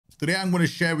Today, I'm going to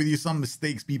share with you some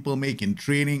mistakes people make in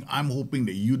training. I'm hoping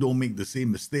that you don't make the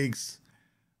same mistakes.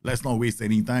 Let's not waste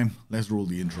any time. Let's roll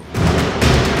the intro.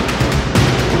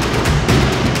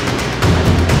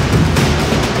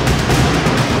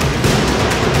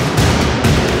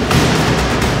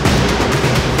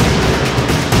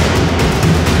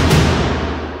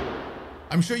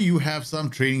 I'm sure you have some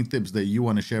training tips that you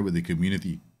want to share with the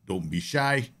community. Don't be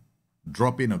shy.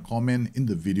 Drop in a comment in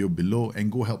the video below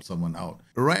and go help someone out.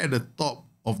 Right at the top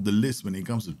of the list when it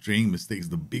comes to training mistakes,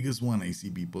 the biggest one I see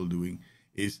people doing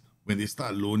is when they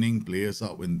start loaning players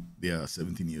out when they are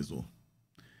 17 years old.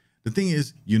 The thing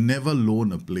is, you never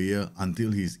loan a player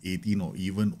until he's 18 or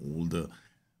even older.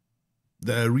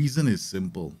 The reason is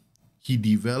simple. He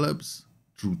develops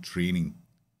through training.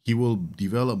 He will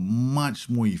develop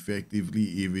much more effectively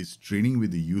if he's training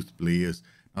with the youth players.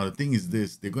 Now, the thing is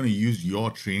this, they're going to use your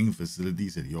training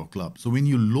facilities at your club. So when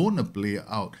you loan a player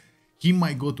out, he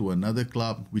might go to another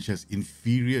club which has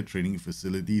inferior training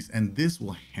facilities, and this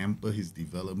will hamper his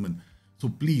development. So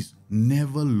please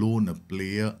never loan a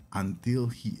player until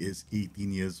he is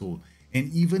 18 years old.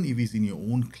 And even if he's in your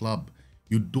own club,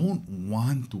 you don't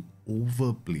want to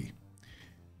overplay.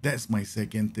 That's my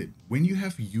second tip. When you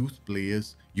have youth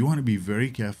players, you want to be very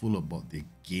careful about their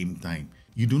game time.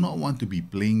 You do not want to be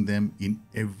playing them in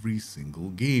every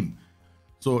single game.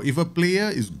 So if a player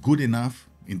is good enough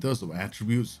in terms of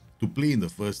attributes to play in the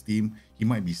first team, he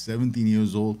might be 17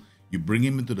 years old, you bring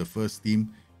him into the first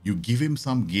team, you give him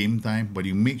some game time, but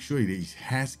you make sure that he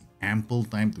has ample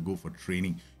time to go for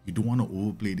training. You don't want to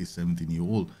overplay this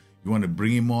 17-year-old. You want to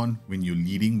bring him on when you're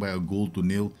leading by a goal to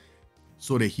nil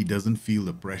so that he doesn't feel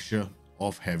the pressure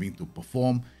of having to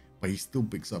perform, but he still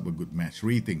picks up a good match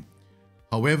rating.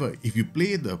 However, if you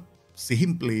play the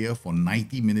same player for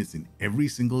 90 minutes in every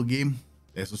single game,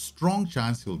 there's a strong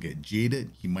chance he'll get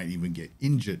jaded. He might even get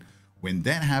injured. When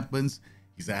that happens,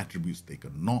 his attributes take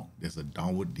a knock. There's a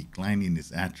downward decline in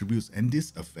his attributes, and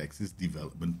this affects his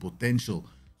development potential.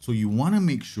 So you want to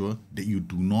make sure that you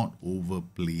do not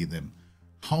overplay them.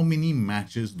 How many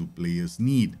matches do players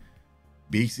need?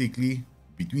 Basically,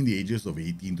 between the ages of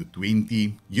 18 to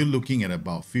 20, you're looking at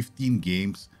about 15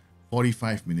 games,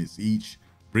 45 minutes each.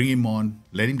 Bring him on,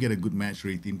 let him get a good match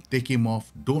rating, take him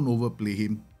off, don't overplay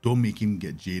him, don't make him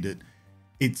get jaded.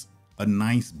 It's a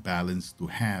nice balance to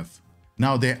have.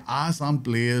 Now, there are some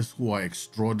players who are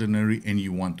extraordinary and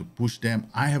you want to push them.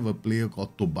 I have a player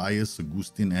called Tobias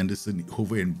Agustin Anderson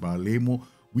over in Barlemo.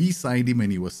 We signed him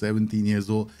when he was 17 years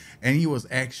old, and he was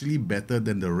actually better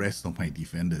than the rest of my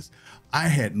defenders. I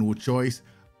had no choice.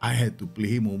 I had to play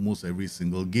him almost every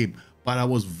single game, but I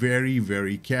was very,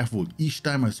 very careful. Each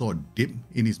time I saw a dip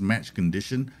in his match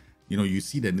condition, you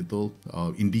see that little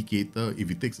indicator. If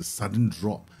he takes a sudden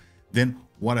drop, then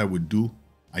what I would do,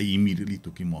 I immediately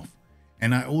took him off.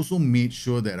 And I also made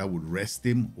sure that I would rest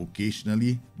him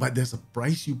occasionally, but there's a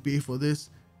price you pay for this,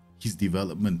 his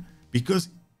development. Because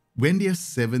when they're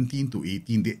 17 to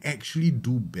 18, they actually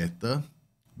do better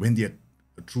when they're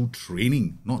through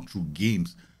training, not through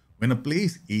games. When a player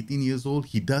is 18 years old,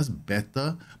 he does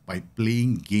better by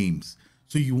playing games.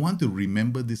 So you want to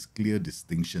remember this clear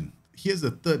distinction. Here's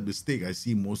the third mistake I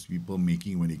see most people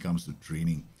making when it comes to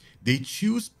training. They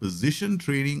choose position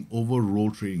training over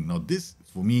role training. Now, this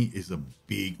for me is a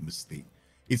big mistake.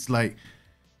 It's like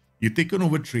you've taken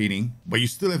over training, but you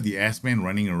still have the ass man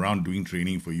running around doing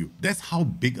training for you. That's how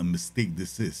big a mistake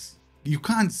this is. You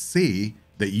can't say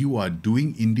that you are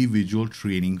doing individual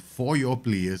training for your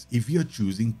players if you're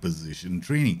choosing position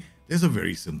training. There's a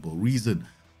very simple reason.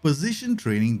 Position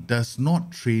training does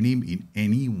not train him in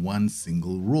any one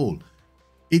single role.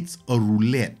 It's a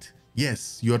roulette.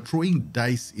 Yes, you're throwing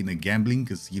dice in a gambling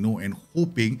casino and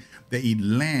hoping that it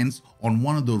lands on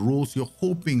one of the roles you're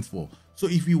hoping for. So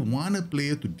if you want a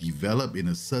player to develop in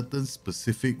a certain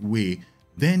specific way,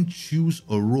 then choose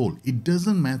a role. It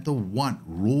doesn't matter what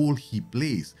role he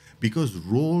plays, because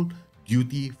role,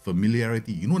 duty,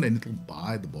 familiarity, that little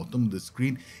bar at the bottom of the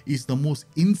screen is the most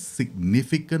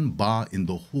insignificant bar in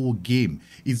the whole game.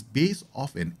 It's based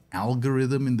off an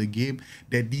algorithm in the game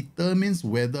that determines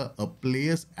whether a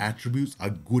player's attributes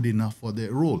are good enough for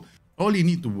their role. All you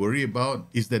need to worry about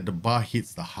is that the bar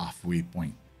hits the halfway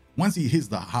point. Once he hits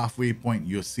the halfway point,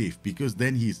 you're safe, because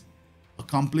then he's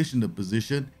accomplished in the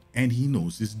position and he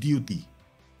knows his duty.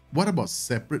 What about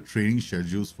separate training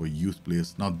schedules for youth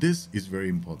players? Now, this is very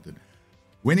important.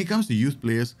 When it comes to youth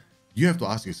players, you have to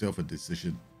ask yourself a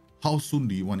decision. How soon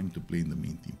do you want him to play in the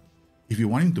main team? If you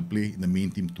want him to play in the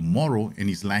main team tomorrow and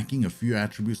he's lacking a few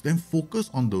attributes, then focus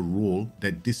on the role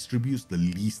that distributes the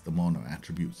least amount of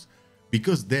attributes,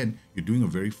 because then you're doing a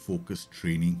very focused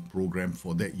training program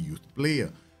for that youth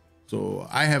player. So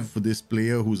I have for this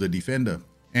player who's a defender.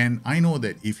 And I know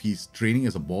that if he's training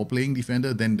as a ball-playing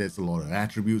defender, then there's a lot of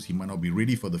attributes. He might not be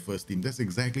ready for the first team. That's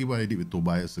exactly what I did with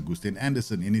Tobias Augustin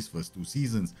Anderson in his first 2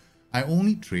 seasons. I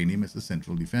only train him as a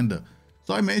central defender.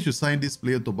 So I managed to sign this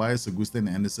player, Tobias Augustin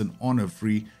Anderson, on a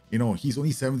free. You know, he's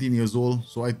only 17 years old.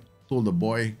 So I told the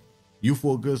boy, you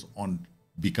focus on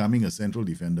becoming a central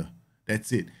defender.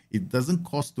 That's it. It doesn't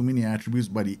cost too many attributes,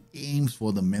 but it aims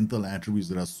for the mental attributes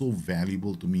that are so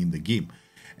valuable to me in the game.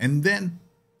 And then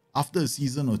after a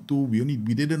season or 2, we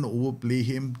didn't overplay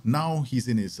him. Now he's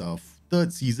in his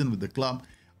 3rd season with the club.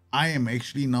 I am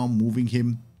actually now moving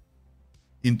him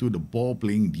into the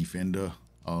ball-playing defender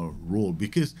role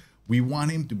because we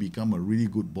want him to become a really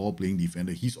good ball-playing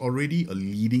defender. He's already a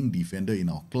leading defender in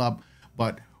our club,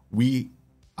 but we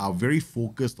are very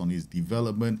focused on his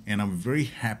development, and I'm very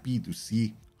happy to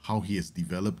see how he has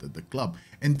developed at the club.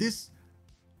 And this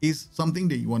is something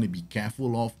that you want to be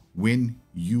careful of when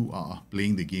you are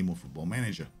playing the game of Football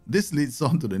Manager. This leads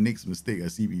on to the next mistake I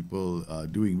see people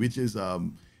doing, which is,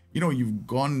 you know, you've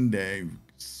gone there, you've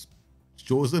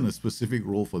chosen a specific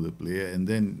role for the player, and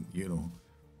then, you know,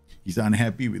 he's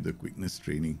unhappy with the quickness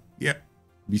training. Yeah,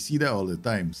 we see that all the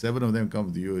time. 7 of them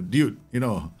come to you, dude, you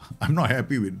know, I'm not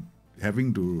happy with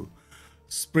having to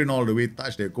sprint all the way,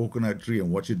 touch that coconut tree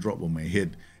and watch it drop on my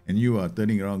head. And you are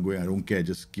turning around going, I don't care,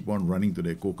 just keep on running to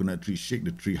that coconut tree, shake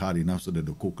the tree hard enough so that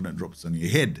the coconut drops on your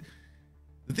head.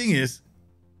 The thing is,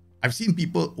 I've seen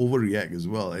people overreact as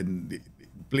well, and the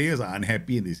players are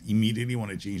unhappy and they immediately want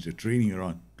to change the training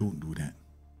around. Don't do that.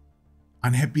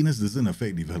 Unhappiness doesn't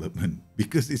affect development,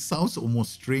 because it sounds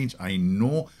almost strange, I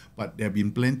know, but there have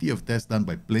been plenty of tests done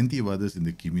by plenty of others in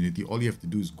the community. All you have to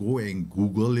do is go and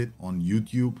Google it on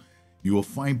YouTube. You will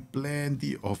find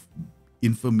plenty of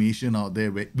information out there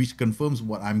which confirms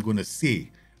what I'm going to say,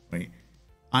 right?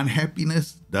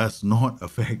 Unhappiness does not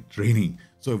affect training.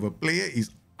 So if a player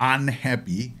is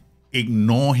unhappy,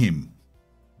 ignore him.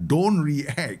 Don't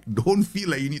react. Don't feel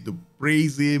like you need to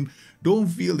praise him. Don't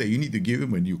feel that you need to give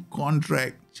him a new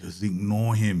contract. Just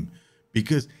ignore him.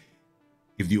 Because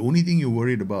if the only thing you're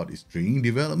worried about is training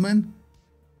development,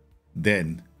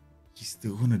 then he's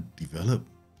still going to develop.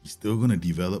 He's still going to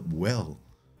develop well.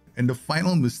 And the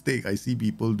final mistake I see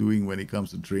people doing when it comes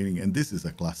to training, and this is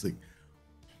a classic,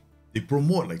 they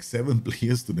promote like 7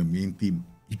 players to the main team.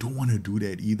 You don't want to do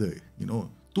that either. You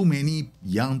know, too many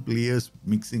young players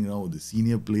mixing around with the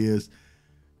senior players.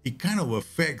 It kind of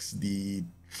affects the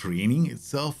training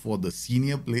itself for the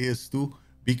senior players too,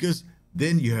 because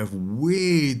then you have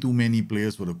way too many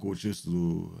players for the coaches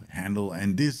to handle,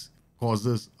 and this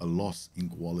causes a loss in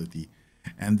quality.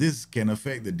 And this can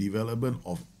affect the development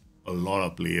of a lot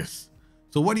of players.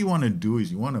 So what you want to do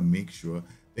is you want to make sure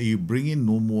that you bring in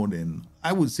no more than,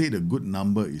 I would say the good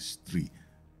number is 3.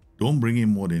 Don't bring in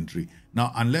more than 3.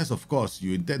 Now, unless, of course,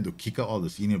 you intend to kick out all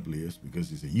the senior players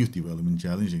because it's a youth development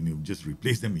challenge and you just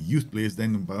replace them with youth players,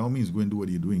 then by all means go and do what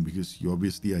you're doing, because you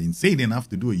obviously are insane enough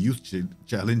to do a youth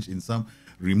challenge in some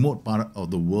remote part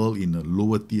of the world in a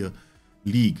lower tier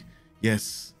league.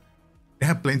 Yes, there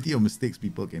are plenty of mistakes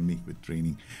people can make with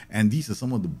training. And these are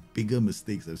some of the bigger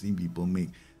mistakes I've seen people make.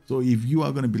 So if you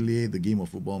are going to play the game of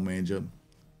Football Manager,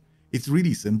 it's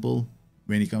really simple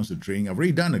when it comes to training. I've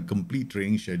already done a complete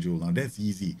training schedule. Now that's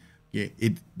easy. Okay,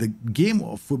 the game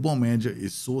of Football Manager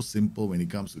is so simple when it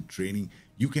comes to training.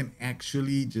 You can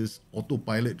actually just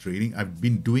autopilot training. I've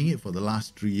been doing it for the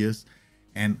last 3 years.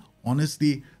 And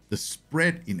honestly, the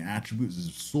spread in attributes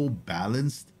is so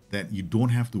balanced that you don't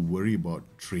have to worry about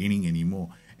training anymore.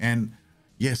 And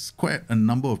yes, quite a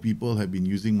number of people have been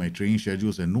using my training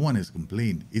schedules and no one has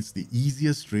complained. It's the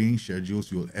easiest training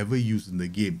schedules you'll ever use in the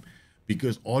game,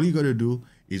 because all you got to do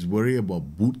is worry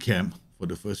about boot camp for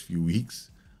the first few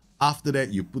weeks. After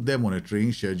that, you put them on a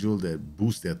training schedule that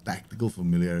boosts their tactical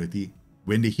familiarity.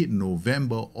 When they hit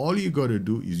November, all you got to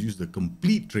do is use the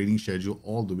complete training schedule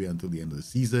all the way until the end of the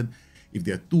season. If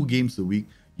there are 2 games a week,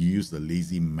 you use the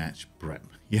lazy match prep.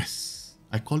 Yes,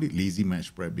 I call it lazy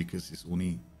match prep because it's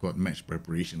only got match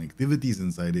preparation activities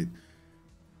inside it.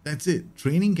 That's it.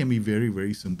 Training can be very,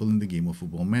 very simple in the game of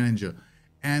Football Manager.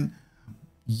 And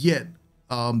yet,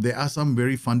 there are some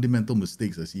very fundamental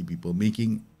mistakes I see people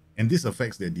making, and this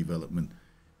affects their development.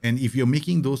 And if you're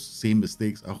making those same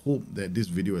mistakes, I hope that this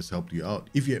video has helped you out.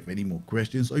 If you have any more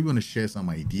questions or you want to share some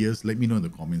ideas, let me know in the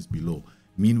comments below.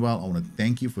 Meanwhile, I want to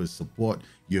thank you for your support.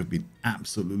 You have been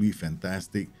absolutely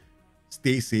fantastic.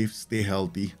 Stay safe, stay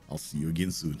healthy. I'll see you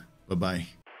again soon. Bye-bye.